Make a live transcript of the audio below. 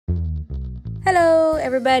Hello,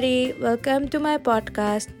 everybody. Welcome to my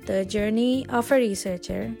podcast, The Journey of a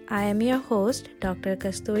Researcher. I am your host, Dr.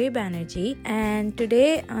 Kasturi Banerjee, and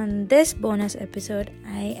today on this bonus episode,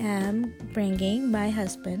 I am bringing my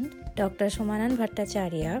husband, Dr. Somanan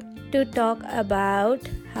Bhattacharya, to talk about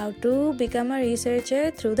how to become a researcher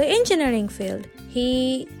through the engineering field.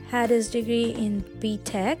 He had his degree in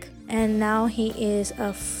B.Tech, and now he is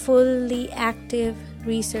a fully active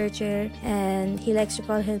researcher, and he likes to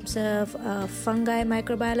call himself a Fungi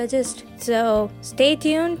Microbiologist. So stay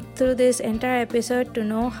tuned through this entire episode to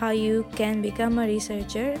know how you can become a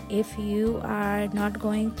researcher if you are not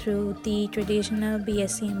going through the traditional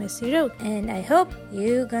BSc MSc route. And I hope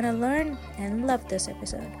you're gonna learn and love this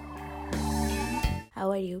episode. How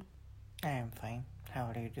are you? I am fine. How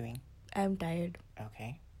are you doing? I'm tired.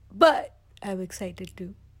 Okay. But I'm excited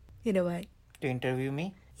too. You know why? To interview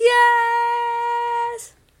me?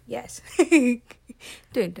 Yes.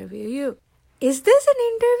 To interview you. Is this an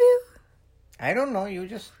interview? I don't know. You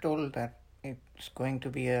just told that it's going to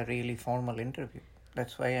be a really formal interview.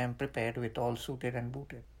 That's why I'm prepared with all suited and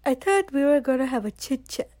booted. I thought we were going to have a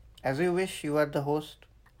chit-chat. As you wish, you are the host.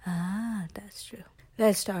 Ah, that's true.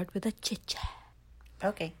 Let's start with a chit-chat.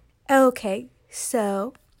 Okay.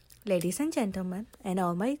 So, ladies and gentlemen, and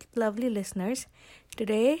all my lovely listeners,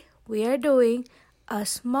 today we are doing a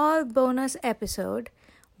small bonus episode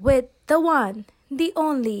with the one, the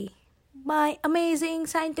only, my amazing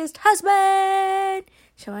scientist husband,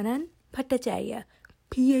 Somanan Bhattacharya,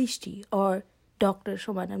 PhD, or Dr.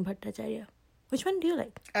 Somanan Bhattacharya. Which one do you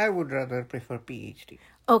like? I would rather prefer PhD.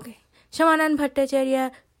 Okay, Somanan Bhattacharya,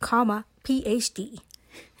 PhD.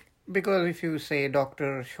 Because if you say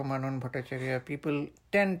Dr. Shomanan Bhattacharya, people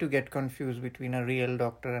tend to get confused between a real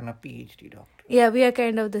doctor and a PhD doctor. Yeah, we are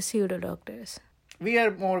kind of the pseudo-doctors. We are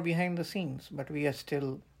more behind the scenes, but we are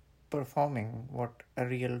still performing what a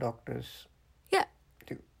real doctors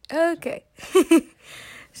do. Okay.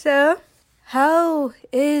 So, how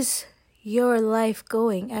is your life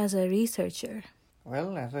going as a researcher?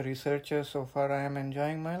 Well, as a researcher, so far I am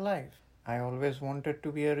enjoying my life. I always wanted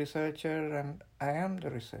to be a researcher, and I am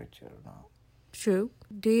the researcher now. True.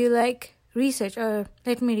 Do you like research? Or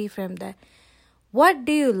let me reframe that. What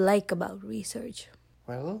do you like about research?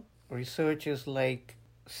 Well, research is like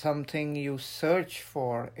something you search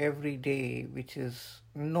for every day, which is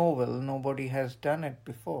novel. Nobody has done it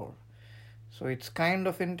before. So it's kind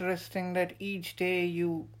of interesting that each day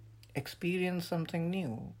you experience something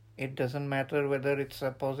new. It doesn't matter whether it's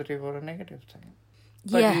a positive or a negative thing.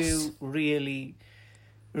 But Yes. you really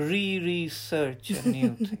research a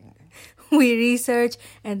new thing. We research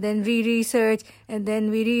and then re-research and then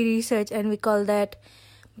we re-research, and we call that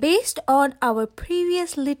based on our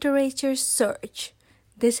previous literature search.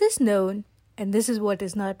 This is known and this is what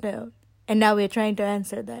is not known. And now we're trying to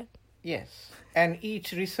answer that. Yes. And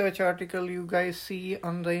each research article you guys see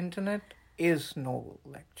on the internet is novel,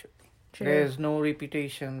 actually. True. There's no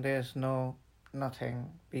repetition, there's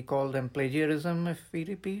nothing. We call them plagiarism if we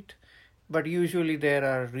repeat. But usually there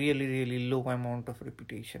are really low amount of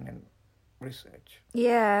repetition in research.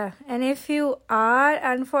 Yeah, and if you are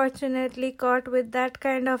unfortunately caught with that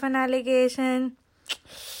kind of an allegation,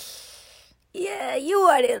 yeah, you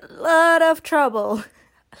are in a lot of trouble.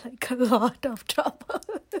 Like a lot of trouble.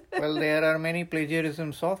 Well, there are many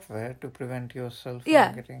plagiarism software to prevent yourself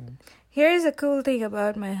from getting... Here's a cool thing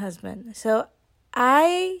about my husband. So,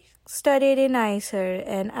 I studied in ICER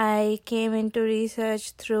and I came into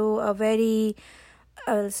research through a very,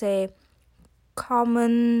 I will say,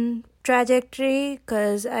 common trajectory,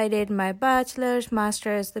 because I did my bachelor's,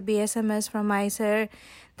 master's, the BSMS from ICER.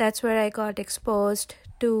 That's where I got exposed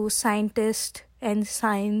to scientists and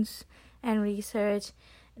science and research.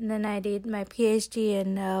 And then I did my PhD,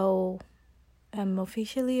 and now I'm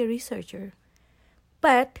officially a researcher.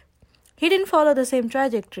 But he didn't follow the same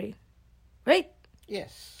trajectory, right?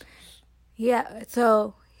 Yes. Yeah,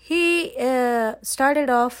 so he started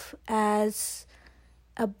off as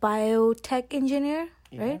a biotech engineer,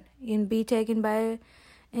 right? In B.Tech in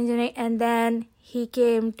bioengineering. And then he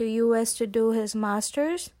came to US to do his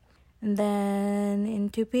master's and then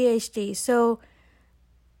into PhD. So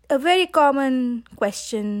a very common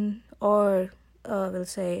question, or we'll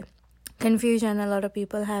say confusion a lot of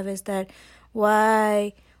people have, is that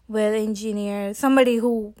why will somebody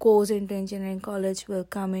who goes into engineering college will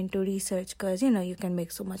come into research, because you can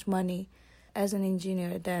make so much money as an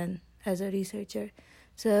engineer than as a researcher.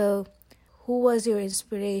 So who was your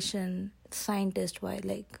inspiration scientist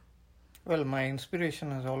wise? Well, my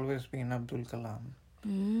inspiration has always been Abdul Kalam.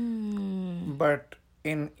 But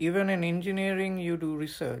even in engineering, you do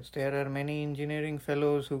research. There are many engineering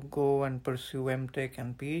fellows who go and pursue M.Tech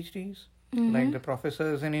and PhDs. Like the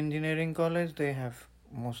professors in engineering college, they have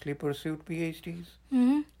mostly pursued PhDs.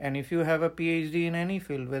 And if you have a PhD in any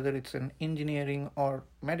field, whether it's in engineering or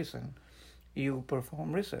medicine, you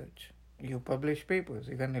perform research. You publish papers.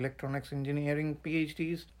 Even electronics engineering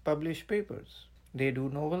PhDs publish papers. They do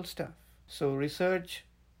novel stuff. So research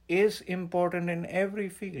is important in every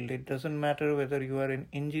field. It doesn't matter whether you are an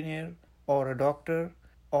engineer or a doctor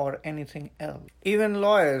or anything else. Even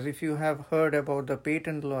lawyers, if you have heard about the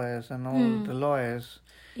patent lawyers and all the lawyers,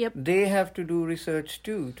 they have to do research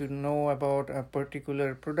too to know about a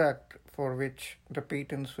particular product for which the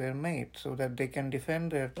patents were made so that they can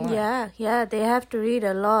defend their client. Yeah, they have to read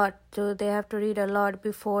a lot. So they have to read a lot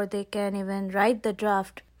before they can even write the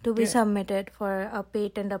draft to be submitted for a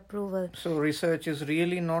patent approval. So research is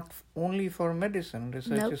really not only for medicine.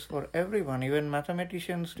 Research is for everyone. Even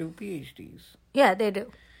mathematicians do PhDs. Yeah, they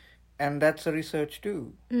do. And that's a research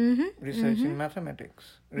too. Research in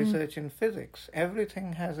mathematics, research in physics.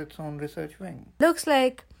 Everything has its own research wing. Looks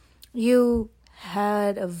like you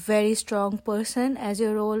had a very strong person as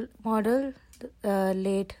your role model,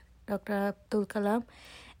 late Dr. Abdul Kalam.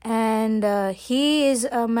 And he is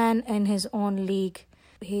a man in his own league.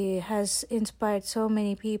 He has inspired so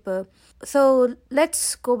many people. So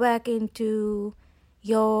let's go back into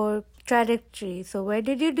your trajectory. So where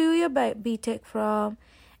did you do your B.Tech from?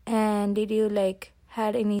 And did you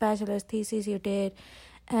had any bachelor's thesis you did?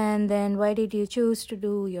 And then why did you choose to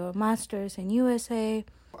do your master's in USA?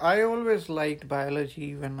 I always liked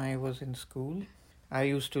biology when I was in school. I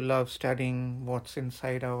used to love studying what's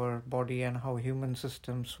inside our body and how human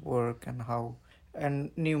systems work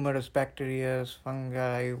and numerous bacteria,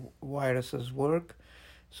 fungi, viruses work.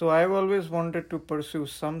 So I've always wanted to pursue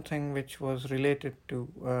something which is related to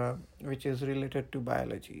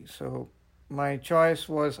biology. So my choice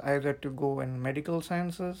was either to go in medical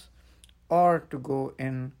sciences or to go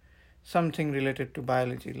in something related to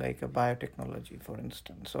biology, like a biotechnology, for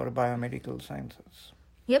instance, or biomedical sciences.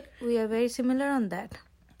 Yep, we are very similar on that.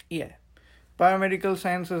 Yeah. Biomedical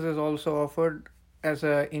sciences is also offered as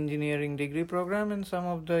an engineering degree program in some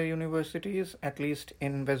of the universities, at least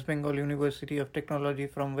in West Bengal University of Technology,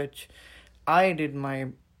 from which I did my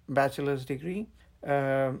bachelor's degree.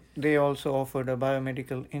 They also offered a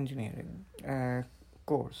biomedical engineering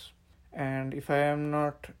course. And if I am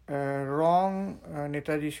not wrong,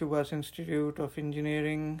 Netaji Subhas Institute of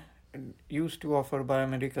Engineering used to offer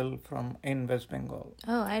biomedical in West Bengal.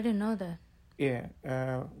 Oh, I didn't know that. Yeah,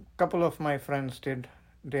 a couple of my friends did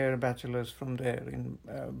their bachelor's from there in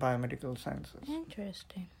biomedical sciences.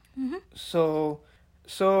 Interesting. So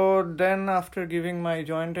then after giving my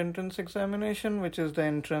joint entrance examination, which is the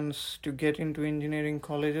entrance to get into engineering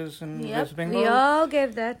colleges in West Bengal. We all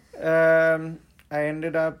gave that. I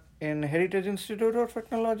ended up in Heritage Institute of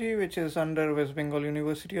Technology, which is under West Bengal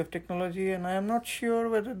University of Technology, and I am not sure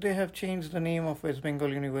whether they have changed the name of West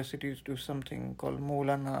Bengal University to something called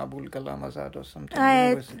Maulana Abul Kalam Azad or something.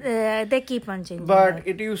 They keep on changing. But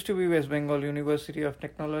it used to be West Bengal University of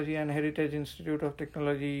Technology, and Heritage Institute of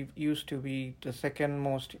Technology used to be the second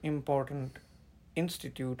most important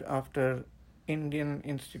institute after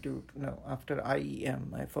after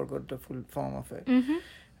IEM. I forgot the full form of it.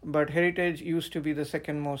 But Heritage used to be the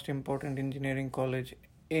second most important engineering college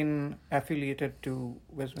affiliated to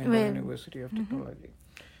West Bengal University of Technology.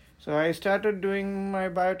 So I started doing my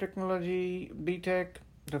biotechnology B.Tech.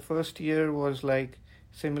 The first year was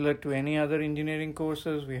similar to any other engineering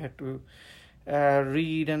courses. We had to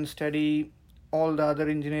read and study all the other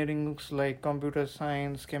engineerings like computer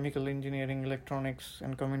science, chemical engineering, electronics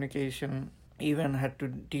and communication. Even had to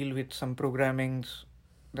deal with some programmings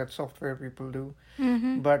that software people do.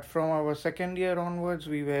 But from our second year onwards,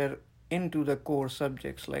 we were into the core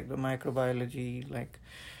subjects like the microbiology,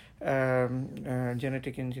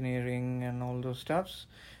 genetic engineering and all those stuffs.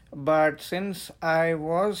 But since I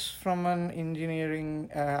was from an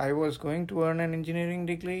engineering, I was going to earn an engineering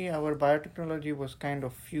degree, our biotechnology was kind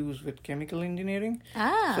of fused with chemical engineering.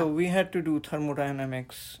 So we had to do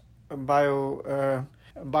thermodynamics,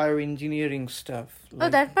 bioengineering stuff.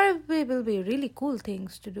 That probably will be really cool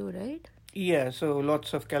things to do, right? Yeah, so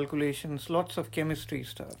lots of calculations, lots of chemistry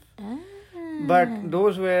stuff. But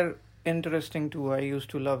those were interesting too. I used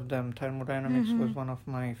to love them. Thermodynamics was one of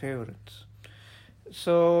my favorites.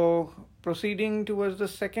 So proceeding towards the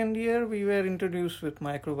second year, we were introduced with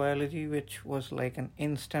microbiology, which was like an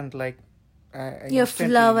instant your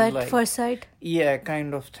love at first sight? Yeah,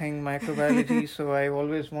 kind of thing, microbiology. So I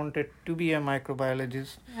always wanted to be a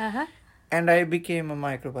microbiologist. And I became a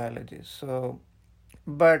microbiologist.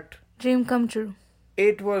 But dream come true.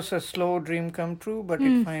 It was a slow dream come true, but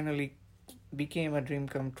it finally became a dream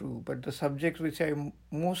come true. But the subject which I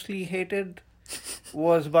mostly hated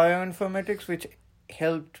was bioinformatics, which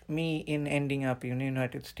helped me in ending up in the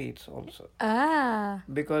United States also.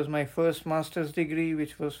 Because my first master's degree,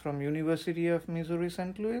 which was from University of Missouri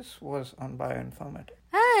St. Louis, was on bioinformatics.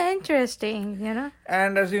 Interesting,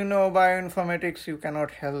 And as you know, bioinformatics, you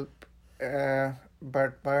cannot help,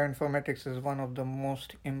 but bioinformatics is one of the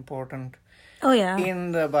most important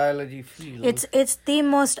in the biology field. It's the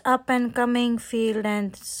most up and coming field,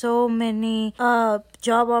 and so many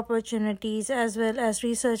job opportunities as well as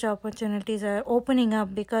research opportunities are opening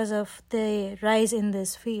up because of the rise in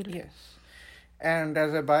this field. Yes. And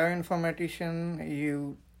as a bioinformatician,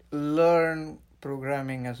 you learn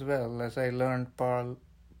programming as well. As I learned Perl,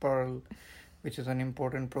 which is an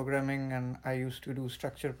important programming, and I used to do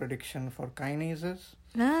structure prediction for kinases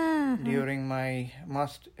during my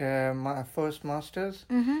first master's.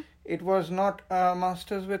 It was not a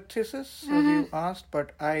master's with thesis, as you asked,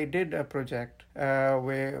 but I did a project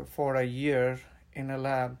where for a year in a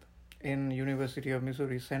lab in University of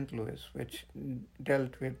Missouri St. Louis, which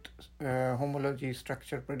dealt with homology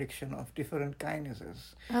structure prediction of different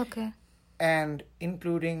kinases. Okay. And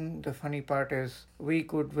including the funny part is we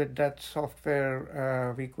could, with that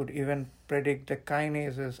software, we could even predict the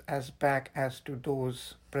kinases as back as to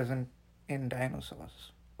those present in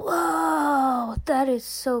dinosaurs. Wow, that is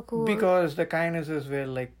so cool. Because the kinases were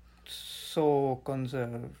like so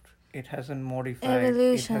conserved. It hasn't modified.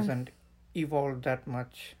 Evolution. It hasn't evolved that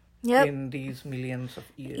much. Yep. In these millions of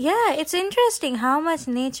years. Yeah, it's interesting how much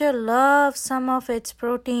nature loves some of its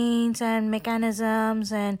proteins and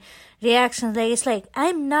mechanisms and reactions. Like, it's like,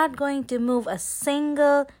 I'm not going to move a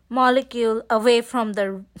single molecule away from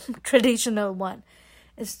the traditional one.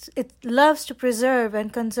 It loves to preserve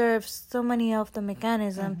and conserve so many of the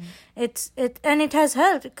mechanisms. And it has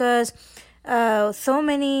helped because so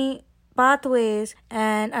many pathways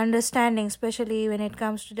and understanding, especially when it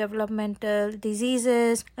comes to developmental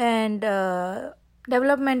diseases and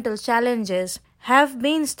developmental challenges, have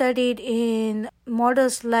been studied in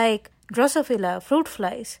models like Drosophila, fruit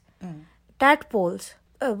flies, tadpoles,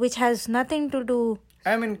 which has nothing to do.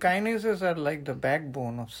 I mean, kinases are like the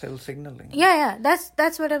backbone of cell signaling. Yeah,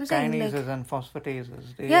 that's what I'm saying. Kinases and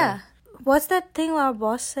phosphatases. What's that thing our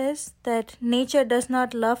boss says? That nature does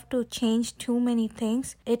not love to change too many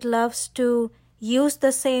things. It loves to use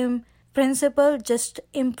the same principle, just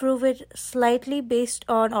improve it slightly based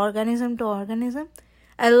on organism to organism.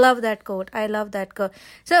 I love that quote.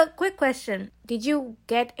 So, quick question. Did you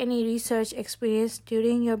get any research experience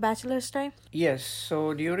during your bachelor's time? Yes.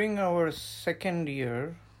 So, during our second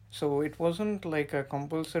year, so it wasn't like a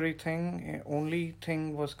compulsory thing. Only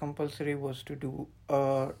thing was compulsory was to do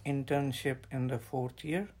a internship in the fourth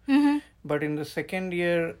year. But in the second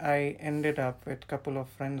year, I ended up with a couple of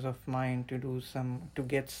friends of mine to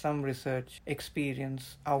get some research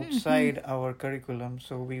experience outside our curriculum.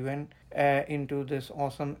 So we went into this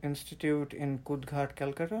awesome institute in Kudghat,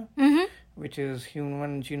 Calcutta, which is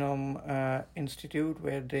Human Genome Institute,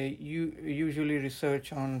 where they usually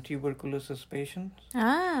research on tuberculosis patients.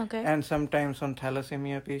 Okay. And sometimes on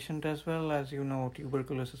thalassemia patient as well. As you know,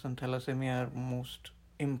 tuberculosis and thalassemia are most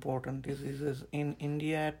important diseases in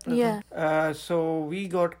India at present. So we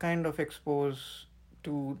got kind of exposed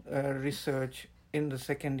to research in the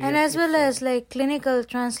second year. And as well as like clinical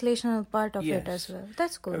translational part of it as well.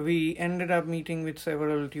 That's good. We ended up meeting with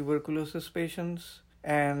several tuberculosis patients,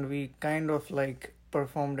 and we kind of like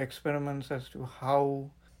performed experiments as to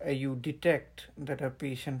how you detect that a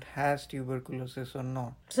patient has tuberculosis or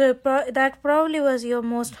not. So that probably was your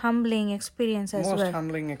most humbling experience as well. Most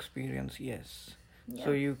humbling experience, yes. Yeah.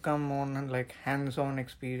 So you come on and like hands-on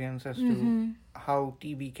experience as to how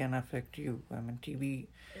TB can affect you. I mean, TB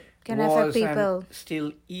can affect people. And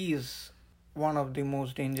still is one of the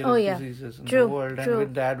most dangerous diseases in the world. And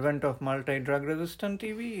with the advent of multi-drug resistant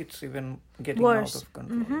TB, it's even getting out of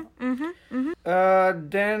control.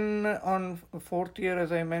 Then on fourth year,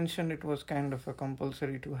 as I mentioned, it was kind of a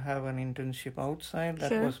compulsory to have an internship outside.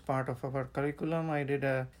 That was part of our curriculum. I did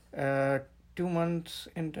a 2 months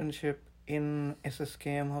internship in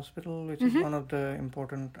SSKM hospital, which is one of the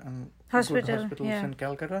important and good hospitals in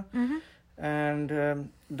Calcutta. And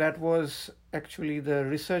that was actually the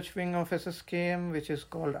research wing of SSKM, which is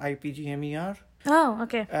called IPGMER. Oh,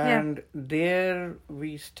 okay. And there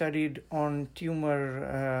we studied on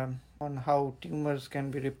on how tumors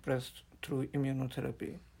can be repressed through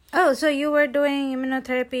immunotherapy. Oh, so you were doing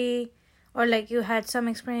immunotherapy, or like you had some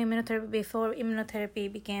experience in immunotherapy before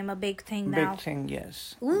immunotherapy became a big thing now? Big thing,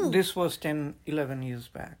 yes. Ooh. This was 11 years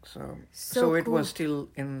back. So it cool. was still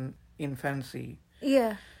in infancy.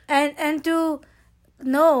 Yeah. And to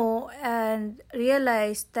know and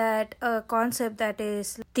realize that a concept that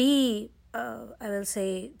is I will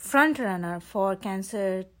say, front runner for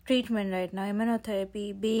cancer treatment right now,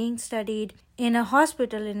 immunotherapy, being studied in a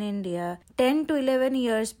hospital in India 10 to 11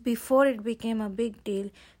 years before it became a big deal,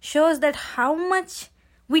 shows that how much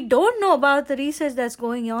we don't know about the research that's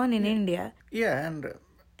going on in India. Yeah, and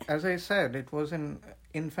as I said, it was in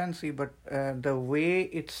infancy, but the way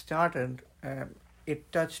it started, it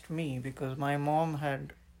touched me because my mom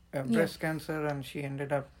had breast cancer and she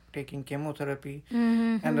ended up taking chemotherapy.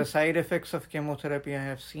 And the side effects of chemotherapy, I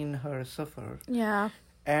have seen her suffer. Yeah.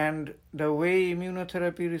 And the way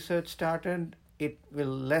immunotherapy research started, it will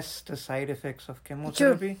less the side effects of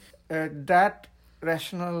chemotherapy. That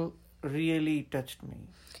rationale really touched me.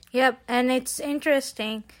 Yep, and it's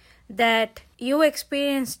interesting that you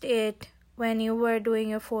experienced it when you were doing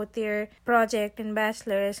your fourth year project in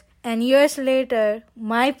bachelor's, and years later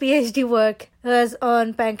my PhD work was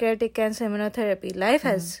on pancreatic cancer immunotherapy. Life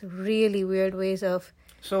has really weird ways of...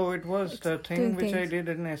 So it was the thing which I did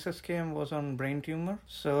in SSKM was on brain tumor.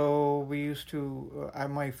 So we used to,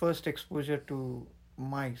 my first exposure to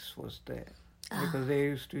mice was there. Because they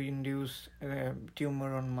used to induce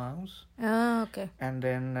tumor on mouse. Oh, okay. And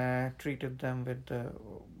then treated them with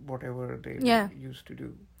whatever they used to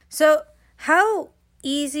do. So how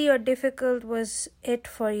easy or difficult was it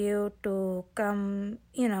for you to come,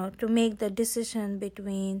 to make the decision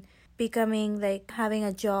between becoming having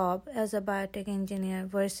a job as a biotech engineer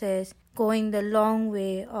versus going the long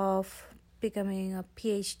way of becoming a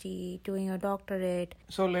PhD, doing a doctorate?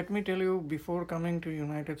 So let me tell you, before coming to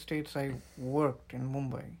United States, I worked in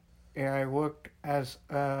Mumbai. I worked as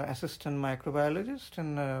an assistant microbiologist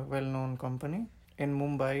in a well-known company in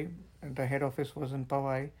Mumbai. The head office was in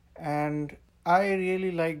Powai. And I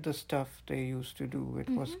really liked the stuff they used to do. It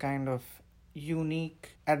was kind of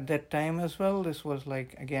unique at that time as well. This was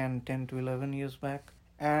again 10 to 11 years back.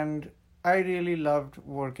 And I really loved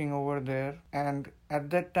working over there. And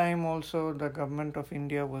at that time also the government of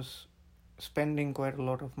India was spending quite a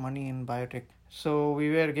lot of money in biotech. So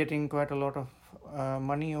we were getting quite a lot of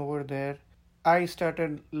money over there. I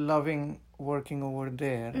started loving working over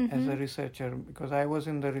there as a researcher because I was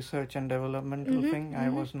in the research and developmental thing. I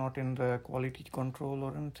was not in the quality control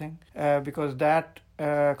or anything because that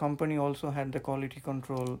company also had the quality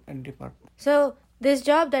control department. So this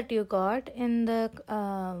job that you got in the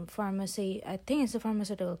pharmacy, I think it's a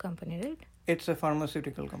pharmaceutical company, right? It's a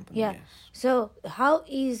pharmaceutical company, yeah. Yes. So how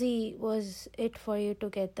easy was it for you to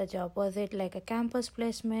get the job? Was it like a campus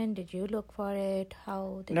placement? Did you look for it?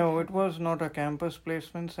 No, it was not a campus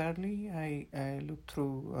placement, sadly. I looked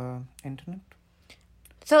through internet.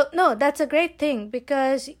 So, no, that's a great thing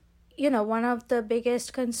because, one of the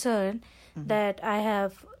biggest concern that I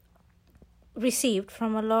have received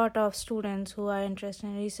from a lot of students who are interested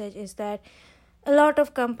in research is that a lot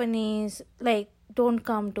of companies don't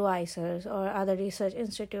come to ICERs or other research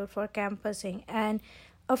institute for campusing. And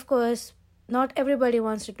of course, not everybody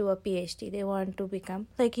wants to do a PhD. They want to become,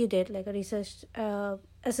 like you did, like a research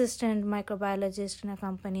assistant microbiologist in a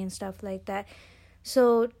company and stuff like that.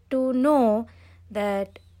 So to know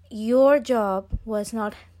that your job was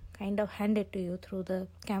not kind of handed to you through the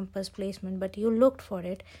campus placement, but you looked for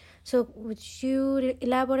it. So would you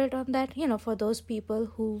elaborate on that, for those people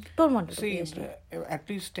who don't want to do PhD? At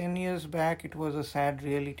least 10 years back, it was a sad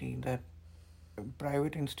reality that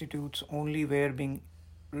private institutes only were being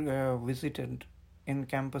visited in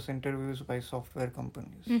campus interviews by software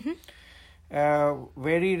companies.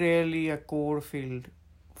 Very rarely a core field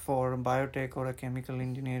for biotech or a chemical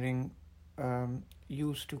engineering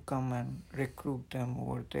used to come and recruit them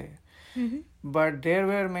over there. But there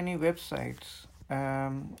were many websites,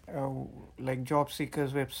 like job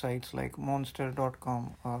seekers websites like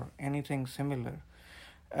monster.com or anything similar,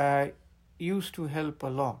 used to help a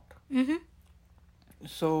lot.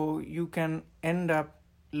 So you can end up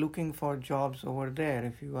looking for jobs over there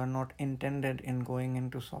if you are not intended in going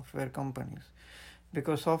into software companies.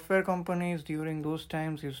 Because software companies during those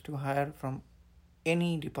times used to hire from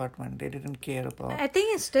any department. They didn't care about. I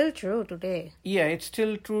think it's still true today. Yeah, it's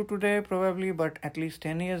still true today probably, but at least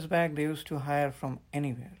 10 years back they used to hire from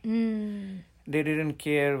anywhere. They didn't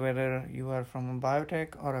care whether you are from a biotech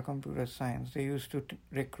or a computer science. They used to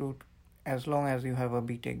recruit as long as you have a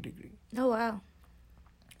B.Tech degree. Oh, wow.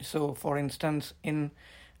 So, for instance, in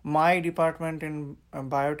my department in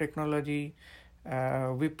biotechnology,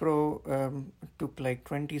 Wipro took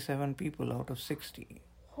 27 people out of 60.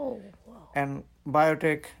 Oh, wow. And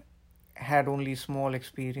biotech had only small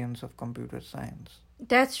experience of computer science.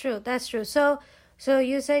 That's true. So So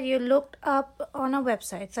you said you looked up on a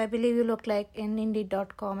website. So I believe you looked like in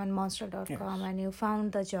Indeed.com and Monster.com, Yes. and you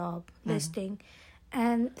found the job listing.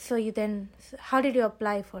 And so how did you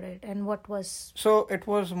apply for it, and what was? So it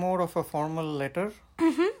was more of a formal letter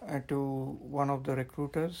to one of the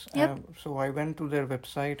recruiters. Yep. So I went to their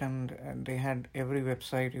website, and they had, every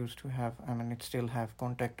website used to have, it still have,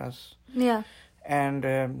 contact us. Yeah. And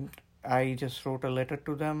I just wrote a letter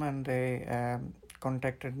to them, and they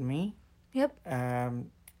contacted me. Yep.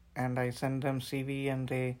 And I sent them CV, and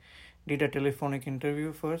they did a telephonic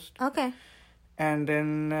interview first. Okay. And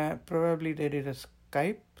then probably they did a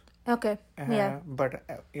Skype. Okay. Yeah. But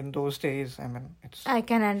in those days, I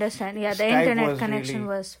can understand. Yeah, the Skype internet connection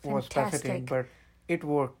was fantastic. pathetic, but it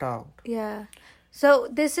worked out. Yeah. So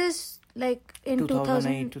this is like in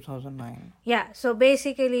 2008, 2009. Yeah. So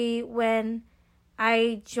basically, when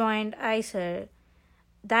I joined ICER,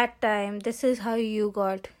 that time, this is how you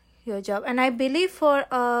got your job. And I believe for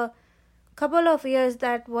a couple of years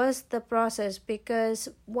that was the process, because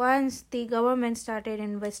once the government started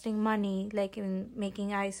investing money, like in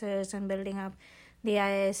making ICERs and building up the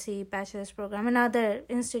IISc bachelor's program and other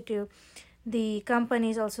institute, the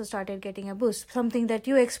companies also started getting a boost, something that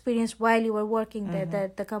you experienced while you were working there,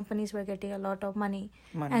 that the companies were getting a lot of money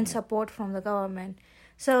and support from the government.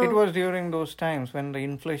 So it was during those times when the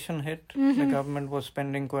inflation hit. The government was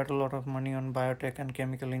spending quite a lot of money on biotech and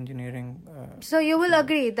chemical engineering. So you will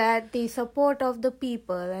agree that the support of the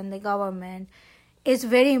people and the government is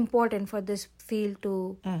very important for this field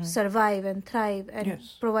to survive and thrive and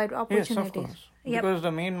provide opportunities. Yes, of course. Because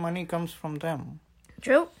the main money comes from them.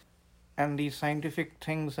 True. And these scientific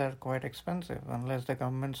things are quite expensive. Unless the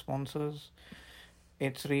government sponsors,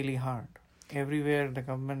 it's really hard. Everywhere the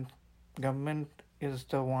government is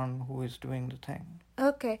the one who is doing the thing.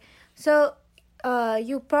 Okay. So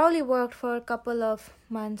you probably worked for a couple of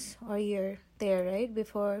months or year there, right?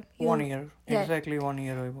 Before you... 1 year. Yeah. Exactly 1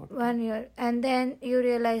 year I worked. 1 year. And then you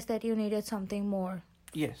realized that you needed something more.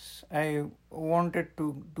 Yes. I wanted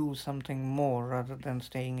to do something more rather than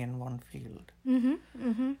staying in one field.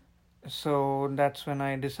 So that's when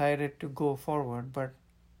I decided to go forward. But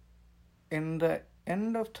in the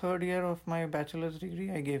end of third year of my bachelor's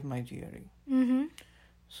degree, I gave my GRE.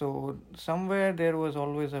 So somewhere there was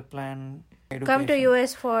always a plan. Education. Come to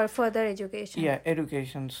US for further education. Yeah,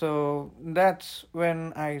 education. So that's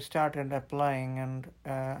when I started applying, and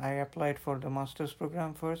I applied for the master's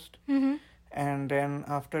program first. And then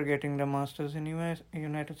after getting the master's in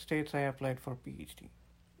United States, I applied for PhD.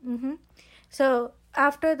 So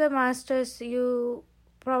after the master's, you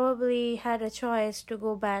probably had a choice to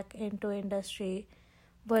go back into industry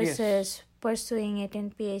versus pursuing it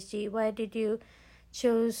in PhD. Why did you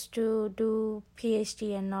choose to do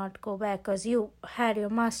PhD and not go back? Because you had your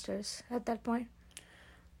master's at that point.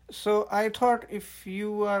 So I thought, if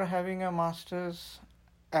you are having a master's,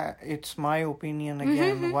 it's my opinion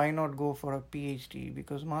again, why not go for a PhD?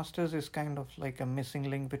 Because master's is kind of like a missing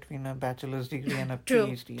link between a bachelor's degree and a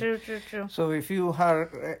PhD. True. So if you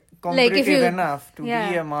are competitive enough to be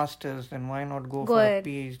a master's, then why not go for a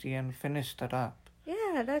PhD and finish that up?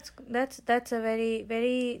 Yeah, that's a very,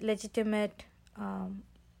 very legitimate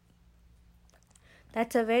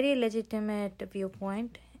that's a very legitimate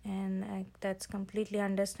viewpoint, and that's completely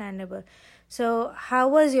understandable. So how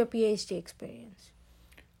was your PhD experience?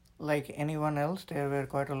 Like anyone else, there were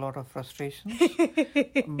quite a lot of frustrations.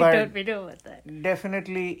 But don't we know about that?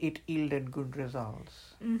 Definitely it yielded good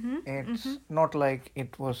results. It's not like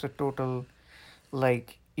it was a total,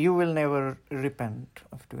 like, you will never repent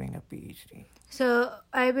of doing a PhD. So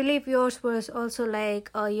I believe yours was also like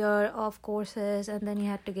a year of courses, and then you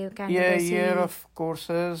had to give candidacy. Yeah, year of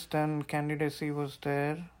courses, then candidacy was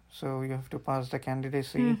there. So you have to pass the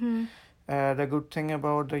candidacy. The good thing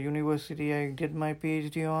about the university I did my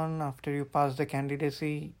PhD on, after you pass the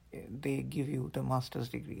candidacy, they give you the master's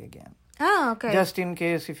degree again. Oh, okay. Just in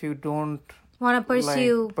case if you don't want to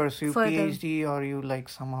pursue PhD, or you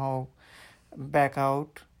somehow back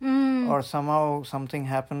out, or somehow something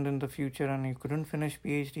happened in the future and you couldn't finish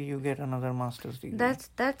PhD, you get another master's degree.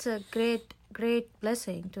 That's a great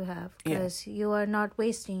blessing to have, because you are not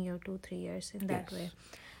wasting your 2-3 years in that way.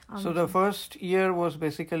 So the first year was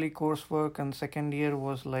basically coursework, and second year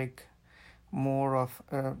was like more of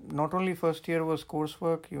not only first year was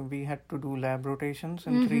coursework, we had to do lab rotations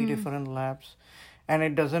in 3 different labs. And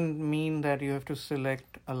it doesn't mean that you have to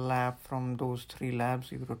select a lab from those 3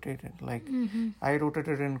 labs you rotated. Like I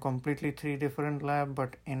rotated in completely 3 different labs,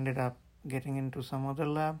 but ended up getting into some other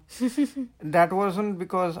lab. That wasn't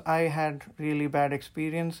because I had really bad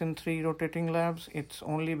experience in 3 rotating labs. It's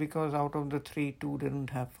only because out of the 3, 2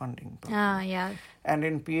 didn't have funding. Yeah. And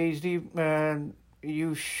in PhD,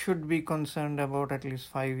 you should be concerned about at least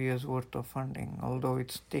 5 years worth of funding, although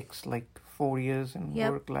it takes like 4 years in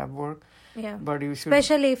lab work. Yeah. But you should,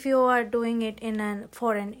 especially if you are doing it in a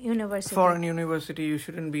foreign university. Foreign university, you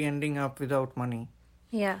shouldn't be ending up without money.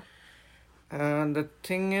 Yeah. The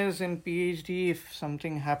thing is, in PhD, if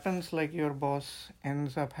something happens, like your boss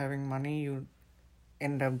ends up having money, you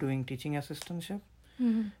end up doing teaching assistantship.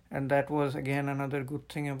 Mm-hmm. And that was again another good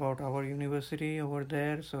thing about our university over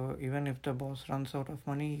there. So even if the boss runs out of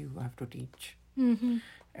money, you have to teach. Mm-hmm.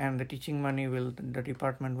 And the teaching money the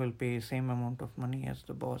department will pay same amount of money as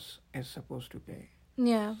the boss is supposed to pay.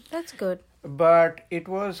 Yeah, that's good. But it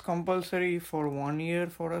was compulsory for 1 year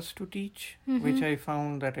for us to teach, Mm-hmm. which I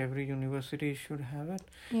found that every university should have it.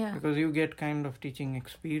 Yeah. Because you get kind of teaching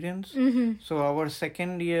experience. Mm-hmm. So our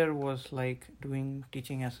second year was like doing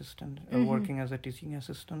teaching assistant, Mm-hmm. working as a teaching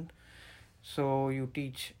assistant. So you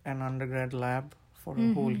teach an undergrad lab for a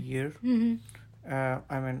Mm-hmm. whole year.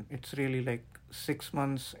 Mm-hmm. It's really like 6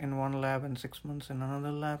 months in one lab and 6 months in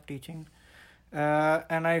another lab teaching.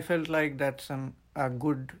 And I felt like that's a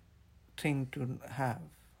good thing to have.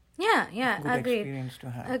 Yeah, Good agreed. experience to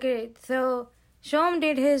have. Agreed. So Shom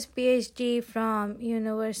did his PhD from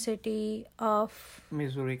University of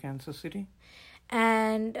Missouri, Kansas City.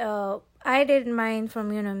 and I did mine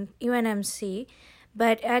from UNMC.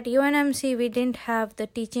 But at UNMC, we didn't have the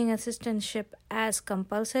teaching assistantship as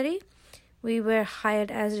compulsory. We were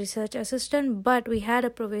hired as research assistant, but we had a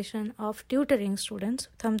provision of tutoring students,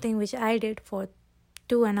 something which I did for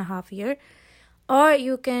 2.5 years. Or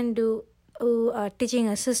you can do a teaching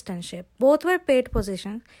assistantship. Both were paid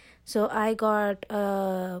positions, so I got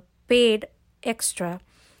paid extra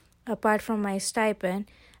apart from my stipend.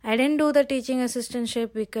 I didn't do the teaching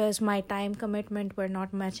assistantship because my time commitment were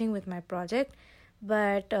not matching with my project.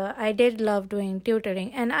 But I did love doing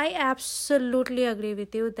tutoring, and I absolutely agree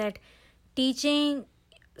with you that teaching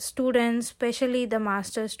students, especially the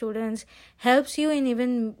master students, helps you in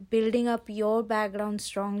even building up your background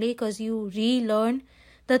strongly, because you relearn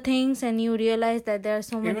the things and you realize that there are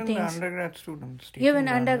so many Even things. the undergrad students. Even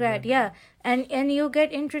undergrad, yeah. And you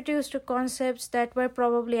get introduced to concepts that were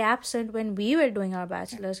probably absent when we were doing our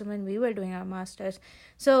bachelor's and when we were doing our master's.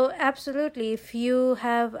 So absolutely, if you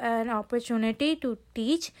have an opportunity to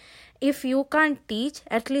teach, if you can't teach,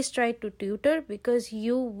 at least try to tutor, because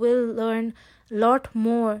you will learn a lot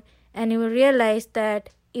more and you will realize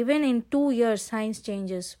that even in 2 years, science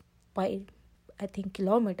changes by, I think,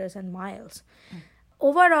 kilometers and miles.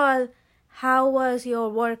 Overall, how was your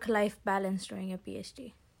work-life balance during your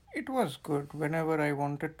PhD? It was good. Whenever I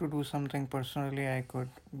wanted to do something personally, I could,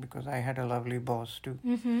 because I had a lovely boss too.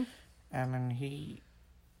 Mm-hmm.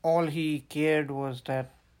 All he cared was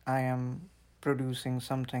that I am producing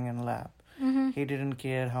something in lab. Mm-hmm. He didn't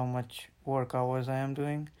care how much work hours I am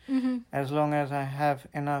doing. Mm-hmm. As long as I have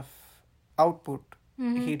enough output,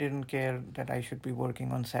 Mm-hmm. he didn't care that I should be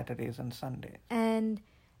working on Saturdays and Sundays. And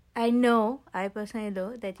I personally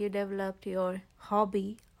know that you developed your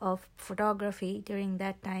hobby of photography during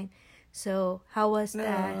that time. So how was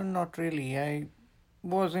that? No, not really. I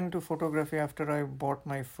was into photography after I bought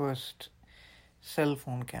my first cell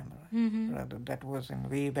phone camera. Mm-hmm. Rather, that was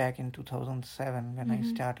way back in 2007 when I Mm-hmm.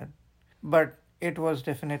 started. But it was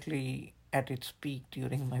definitely at its peak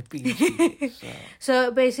during my PhD.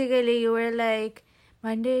 So basically you were like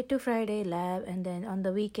Monday to Friday lab, and then on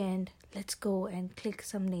the weekend, let's go and click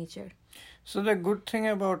some nature. So the good thing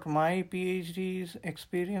about my PhD's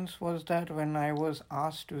experience was that when I was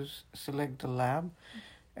asked to select the lab,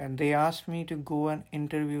 and they asked me to go and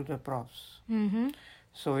interview the profs. Mm-hmm.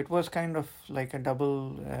 So it was kind of like a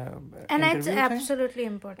double And it's interview absolutely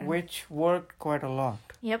important. which worked quite a lot.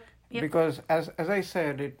 Yep. Because as I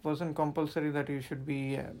said, it wasn't compulsory that you should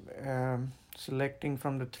be selecting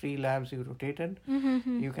from the 3 labs you rotated.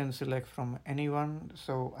 Mm-hmm. You can select from anyone.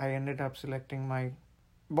 So I ended up selecting my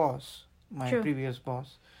boss, my True. previous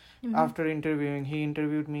boss. Mm-hmm. After interviewing, he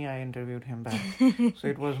interviewed me, I interviewed him back. So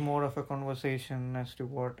it was more of a conversation as to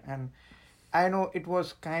what, and I know it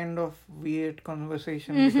was kind of weird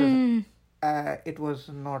conversation because it was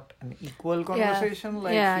not an equal conversation.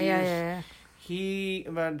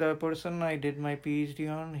 The person I did my PhD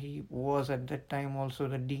on, he was at that time also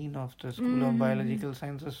the dean of the School of Biological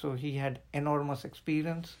Sciences, so he had enormous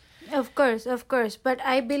experience. Of course. But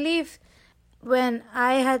I believe when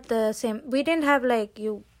I had the same, we didn't have like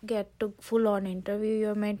you get to full on interview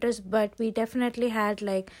your mentors, but we definitely had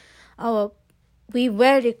like we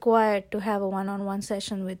were required to have a one-on-one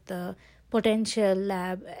session with the potential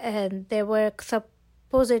lab, and there were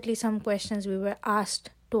supposedly some questions we were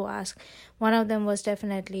asked to ask. One of them was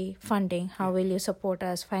definitely funding. How will you support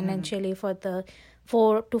us financially for the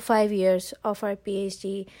 4 to 5 years of our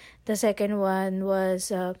PhD? The second one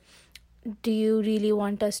was, do you really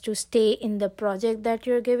want us to stay in the project that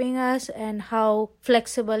you're giving us, and how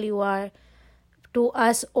flexible you are to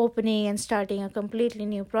us opening and starting a completely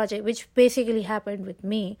new project, which basically happened with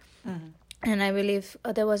me. And I believe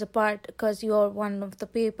there was a part, because you're one of the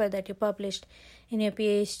paper that you published in your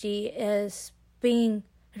PhD is being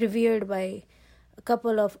reviewed by a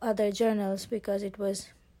couple of other journals because it was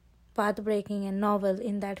path-breaking and novel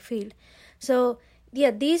in that field. So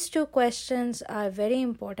yeah, these two questions are very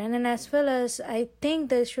important. And as well as, I think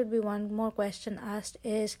there should be one more question asked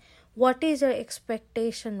is, what is your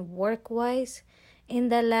expectation work-wise in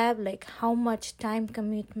the lab? Like, how much time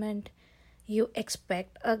commitment you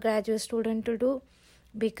expect a graduate student to do?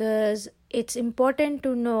 Because it's important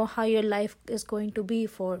to know how your life is going to be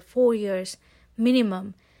for 4 years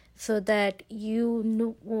minimum, so that you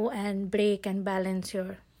know and break and balance your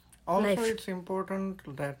life. Also, it's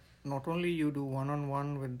important that not only you do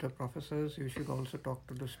one-on-one with the professors, you should also talk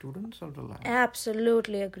to the students of the lab.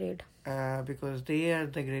 Absolutely agreed. Because they are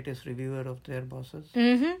the greatest reviewer of their bosses.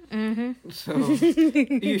 So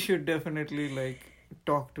you should definitely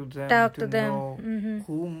talk to them know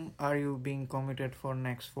whom are you being committed for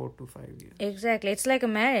next 4 to 5 years. Exactly. It's like a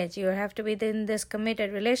marriage. You have to be in this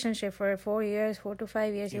committed relationship for 4 years, 4 to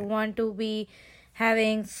 5 years. You want to be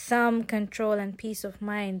having some control and peace of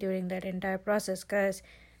mind during that entire process, because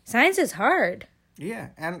science is hard. Yeah,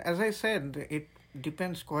 and as I said, it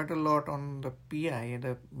depends quite a lot on the PI,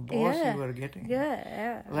 the boss you are getting.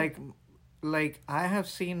 Yeah. Like I have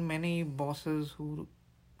seen many bosses who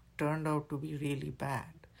turned out to be really bad.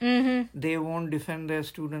 They won't defend their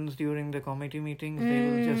students during the committee meetings. They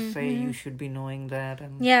will just say you should be knowing that,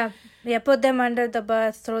 and put them under the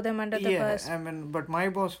bus, throw them under the bus. But my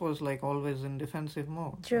boss was always in defensive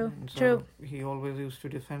mode. True. He always used to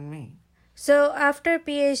defend me. So after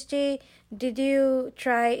PhD, did you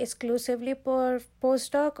try exclusively for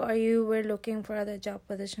postdoc, or you were looking for other job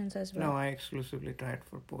positions as well? No, I exclusively tried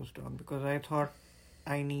for postdoc because I thought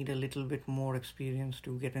I need a little bit more experience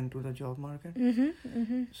to get into the job market.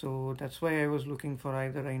 So that's why I was looking for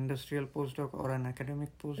either an industrial postdoc or an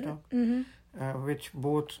academic postdoc, which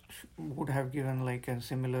both would have given a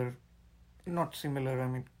similar, not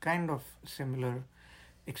similar, kind of similar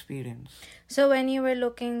experience. So when you were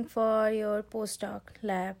looking for your postdoc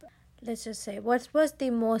lab, let's just say, what was the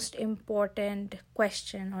most important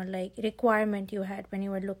question or requirement you had when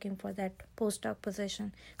you were looking for that postdoc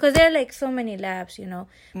position? Because there are so many labs,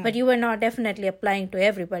 but you were not definitely applying to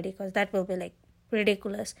everybody, because that will be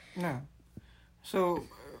ridiculous. No. So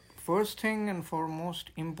first thing and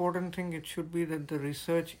foremost important thing, it should be that the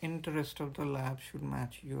research interest of the lab should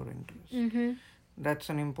match your interest. That's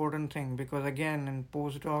an important thing, because again, in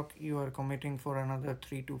postdoc you are committing for another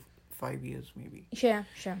 3 to 5 years maybe. Sure.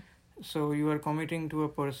 So you are committing to a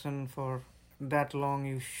person for that long.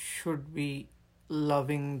 You should be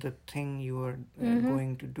loving the thing you are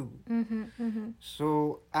going to do.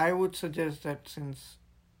 So I would suggest that, since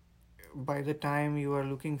by the time you are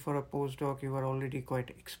looking for a postdoc, you are already quite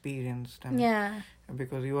experienced, and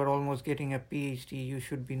because you are almost getting a PhD, you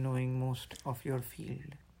should be knowing most of your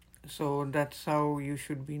field. So that's how you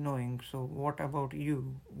should be knowing. So what about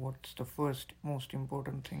you? What's the first most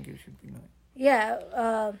important thing you should be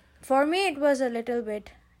knowing? For me it was a little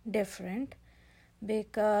bit different,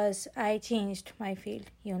 because I changed my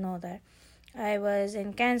field. You know that I was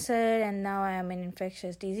in cancer and now I am in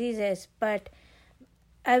infectious diseases. But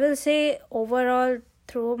I will say overall,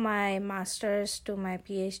 through my master's to my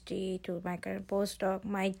PhD to my current postdoc,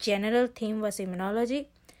 my general theme was immunology.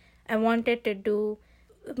 I wanted to do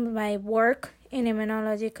my work in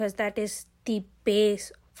immunology because that is the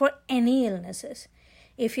base for any illnesses.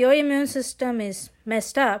 If your immune system is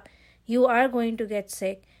messed up, you are going to get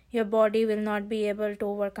sick. Your body will not be able to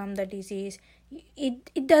overcome the disease.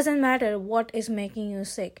 It doesn't matter what is making you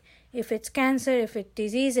sick. If it's cancer, if it's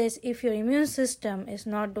diseases, if your immune system is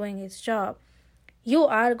not doing its job, you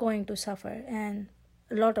are going to suffer, and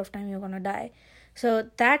a lot of time you're going to die. So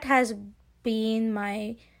that has been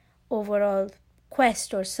my overall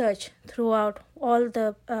quest or search throughout all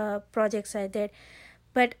the projects I did.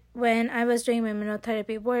 But when I was doing my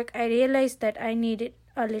immunotherapy work, I realized that I needed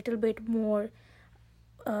a little bit more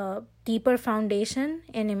deeper foundation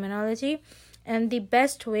in immunology. And the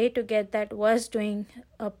best way to get that was doing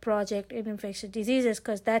a project in infectious diseases,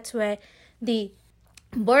 because that's where the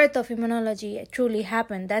birth of immunology truly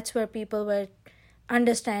happened. That's where people were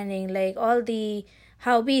understanding all the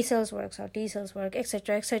how B cells works, how T cells work,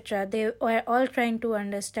 etc., etc. They were all trying to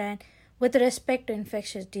understand with respect to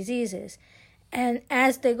infectious diseases. And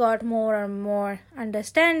as they got more and more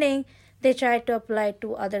understanding, they tried to apply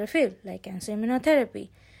to other fields like cancer immunotherapy.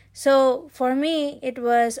 So for me, it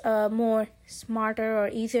was a more smarter or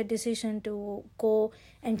easier decision to go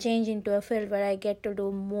and change into a field where I get to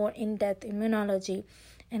do more in-depth immunology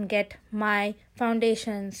and get my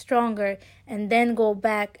foundation stronger, and then go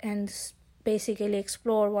back and basically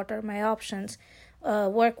explore what are my options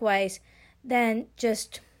work-wise, than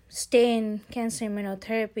just stay in cancer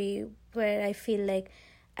immunotherapy where I feel like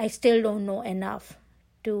I still don't know enough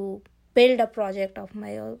to build a project of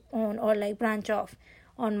my own or like branch off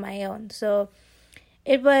on my own. So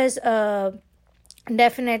it was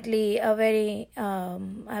definitely a very,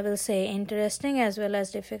 I will say, interesting as well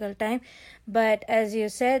as difficult time. But as you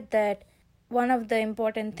said, that one of the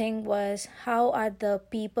important thing was how are the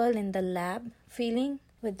people in the lab feeling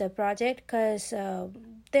with the project, because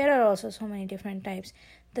there are also so many different types.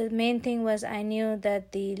 The main thing was I knew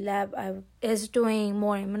that the lab is doing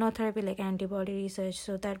more immunotherapy, like antibody research.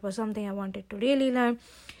 So that was something I wanted to really learn.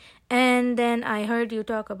 And then I heard you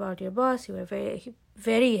talk about your boss. You were very,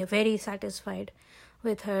 very, very satisfied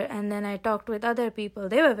with her. And then I talked with other people.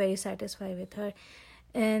 They were very satisfied with her.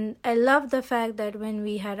 And I love the fact that when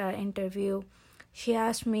we had our interview, she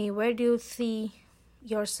asked me, where do you see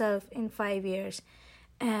yourself in 5 years?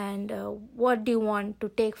 And what do you want to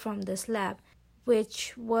take from this lab?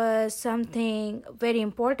 Which was something very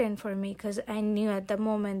important for me, because I knew at the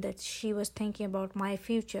moment that she was thinking about my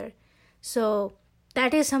future. So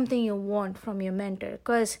that is something you want from your mentor,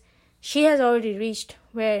 because she has already reached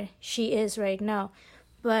where she is right now,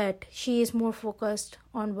 but she is more focused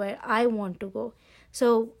on where I want to go.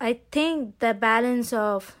 So I think the balance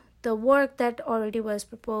of the work that already was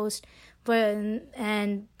proposed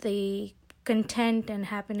and the content and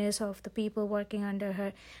happiness of the people working under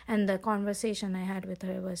her and the conversation I had with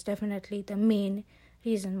her was definitely the main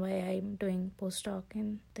reason why I'm doing postdoc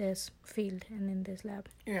in this field and in this lab.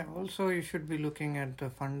 Yeah, also you should be looking at the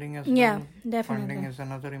funding as Yeah, well. definitely. Funding is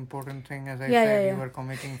another important thing. As I said, you are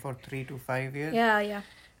committing for 3 to 5 years. Yeah.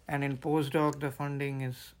 And in postdoc, the funding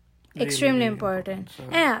is extremely really important. So,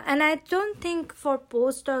 yeah, and I don't think for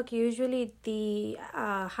postdoc usually the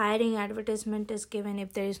hiring advertisement is given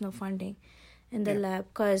if there is no funding in the lab,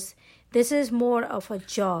 because this is more of a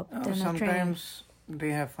job than a training. Sometimes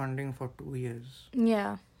they have funding for 2 years.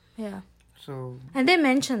 Yeah. So and they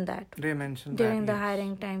mentioned that during the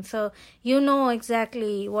hiring time, so you know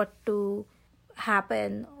exactly what to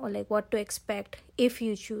happen or like what to expect if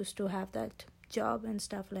you choose to have that job and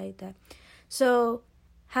stuff like that. So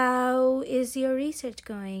how is your research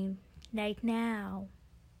going right now?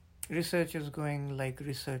 Research is going like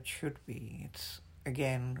research should be. It's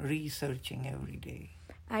again researching every day.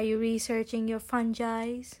 Are you researching your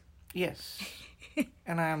fungi? Yes.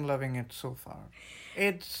 And I am loving it so far.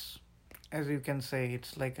 It's, as you can say,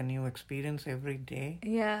 it's like a new experience every day.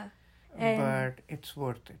 Yeah. But it's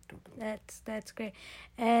worth it to do. That's great.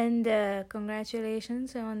 And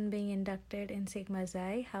congratulations on being inducted in Sigma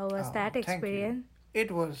Xi. How was that experience? It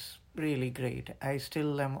was really great. I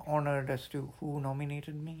still am honored as to who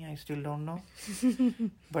nominated me. I still don't know.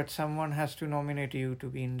 But someone has to nominate you to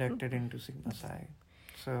be inducted into Sigma Xi.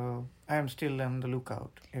 So I am still on the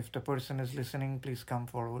lookout. If the person is listening, please come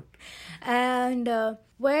forward. And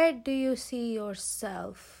where do you see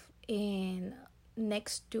yourself in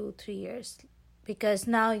next 2-3 years? Because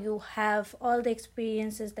now you have all the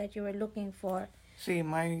experiences that you were looking for. See,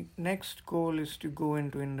 my next goal is to go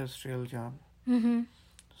into industrial job. Mm-hmm.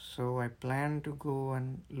 So I plan to go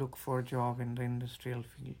and look for a job in the industrial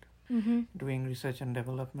field. Mm-hmm. Doing research and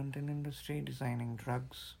development in industry, designing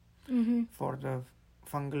drugs for the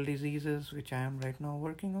fungal diseases, which I am right now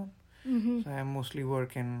working on. Mm-hmm. So I mostly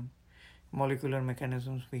work in molecular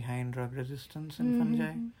mechanisms behind drug resistance in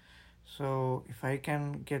fungi. So if I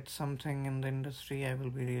can get something in the industry, I will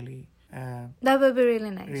be really... that would be really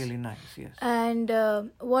nice. Really nice, yes. And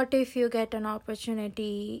what if you get an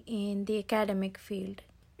opportunity in the academic field?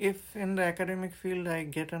 If in the academic field I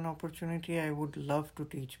get an opportunity, I would love to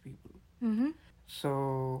teach people. Mm-hmm.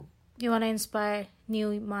 So... You want to inspire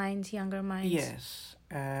new minds, younger minds? Yes.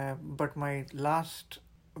 But my last,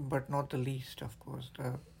 but not the least, of course,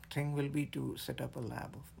 the thing will be to set up a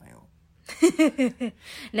lab of my own.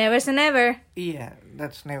 Never say never. Yeah,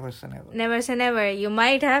 that's never say never. Never say never. You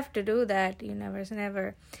might have to do that. You never say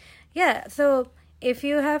never. Yeah, so if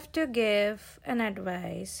you have to give an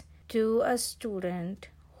advice to a student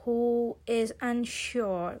who is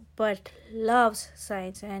unsure but loves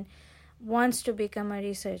science and wants to become a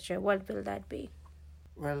researcher, what will that be?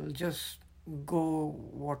 Well, just go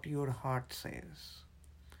what your heart says.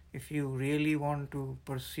 If you really want to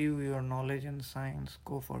pursue your knowledge in science,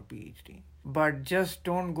 go for PhD. But just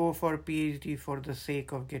don't go for PhD for the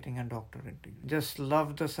sake of getting a doctorate degree. Just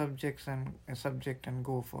love the subject and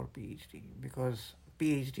go for PhD, because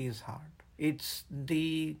PhD is hard. It's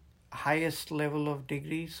the highest level of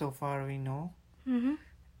degree so far we know,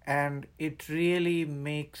 and it really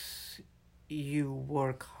makes you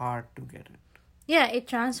work hard to get it. Yeah, it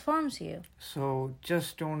transforms you. So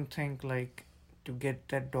just don't think like to get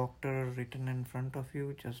that doctor written in front of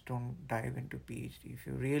you, just don't dive into PhD. If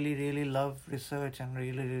you really, really love research and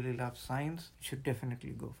really, really love science, you should definitely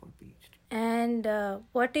go for PhD. And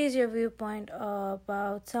what is your viewpoint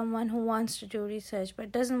about someone who wants to do research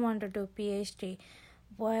but doesn't want to do PhD?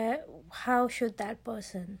 How should that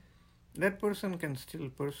person? That person can still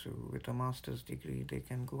pursue with a master's degree. They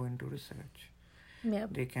can go into research. Yeah.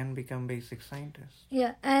 They can become basic scientists.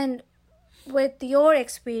 Yeah, and with your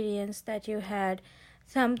experience that you had,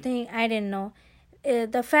 something I didn't know,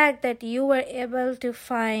 the fact that you were able to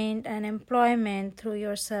find an employment through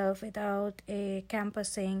yourself without a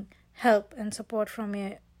campusing help and support from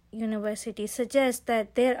your university suggests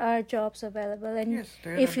that there are jobs available, and yes,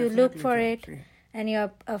 if you look for jobs, it and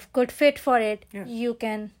you're a good fit for it, yes, you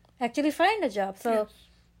can actually find a job. So yes.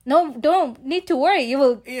 no, don't need to worry, you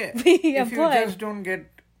will be if employed. you just don't get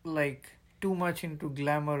like too much into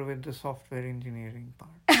glamour with the software engineering part.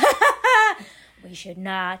 We should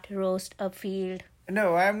not roast a field.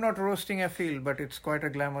 No, I am not roasting a field, but it's quite a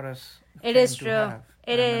glamorous It thing is to true. have.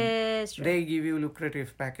 It is true. They give you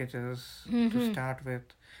lucrative packages to start with.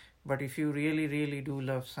 But if you really, really do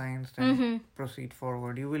love science, then proceed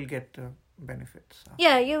forward. You will get the benefits.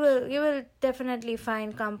 Yeah, you will definitely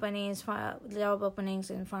find companies, job openings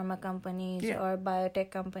in pharma companies or biotech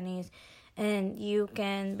companies, and you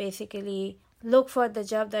can basically look for the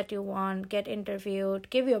job that you want, get interviewed,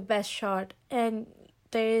 give your best shot, and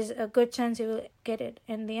there is a good chance you will get it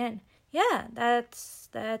in the end. Yeah,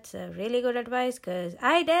 that's a really good advice, because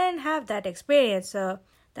I didn't have that experience, so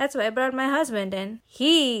that's why I brought my husband in.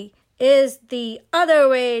 He is the other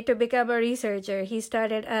way to become a researcher. He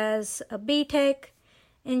started as a B.Tech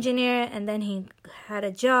engineer, and then he had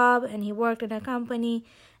a job and he worked in a company,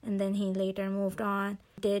 and then he later moved on,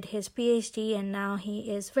 did his PhD, and now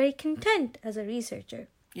he is very content as a researcher.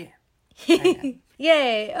 Yeah.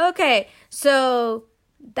 Yay. Okay, so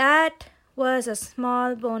that was a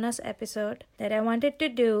small bonus episode that I wanted to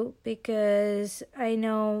do, because I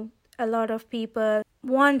know a lot of people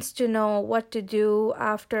wants to know what to do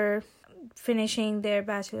after finishing their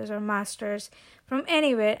bachelor's or master's from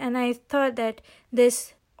anywhere, and I thought that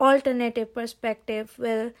this alternative perspective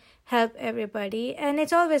will help everybody, and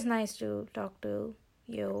it's always nice to talk to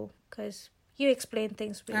you because you explain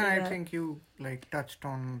things really well. I think you touched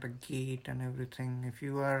on the GATE and everything. If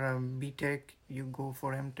you are a B.Tech, you go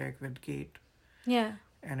for M.Tech with GATE. Yeah.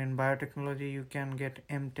 And in biotechnology, you can get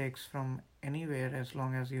M.Techs from anywhere as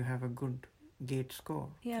long as you have a good GATE score.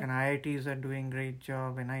 Yeah. And IITs are doing great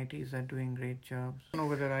job, and NITs are doing great jobs. I don't know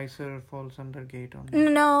whether ICER falls under GATE or not.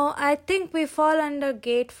 No, I think we fall under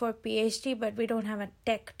GATE for PhD, but we don't have a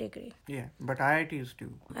tech degree. Yeah, but IITs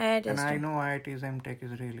do. I know IITs M.Tech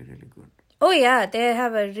is really, really good. Oh yeah, they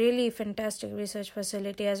have a really fantastic research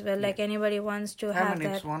facility as well. Like anybody wants to have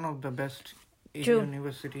that. It's one of the best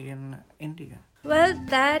university in India. Well,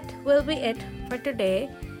 that will be it for today.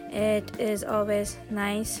 It is always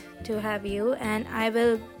nice to have you, and I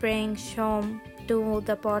will bring Shom to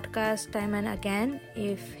the podcast time and again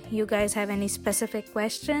if you guys have any specific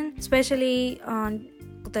question, especially on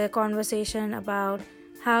the conversation about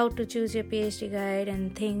how to choose your PhD guide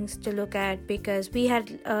and things to look at, because we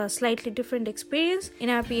had a slightly different experience in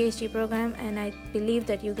our PhD program, and I believe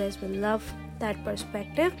that you guys will love that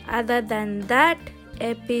perspective. Other than that,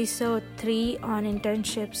 episode 3 on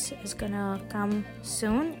internships is gonna come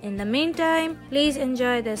soon. In the meantime, please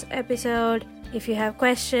enjoy this episode. If you have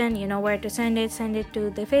question, you know where to send it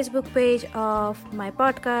to the Facebook page of my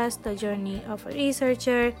podcast, The Journey of a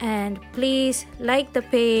Researcher, and please like the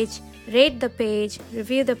page, rate the page,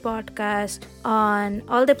 review the podcast on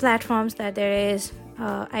all the platforms that there is,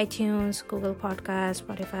 iTunes, Google Podcasts,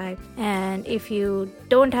 Spotify. And if you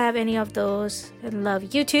don't have any of those and love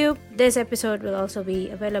YouTube, this episode will also be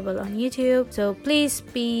available on YouTube. So please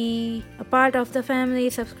be a part of the family,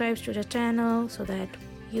 subscribe to the channel so that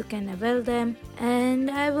you can avail them. And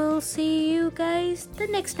I will see you guys the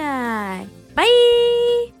next time.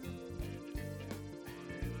 Bye!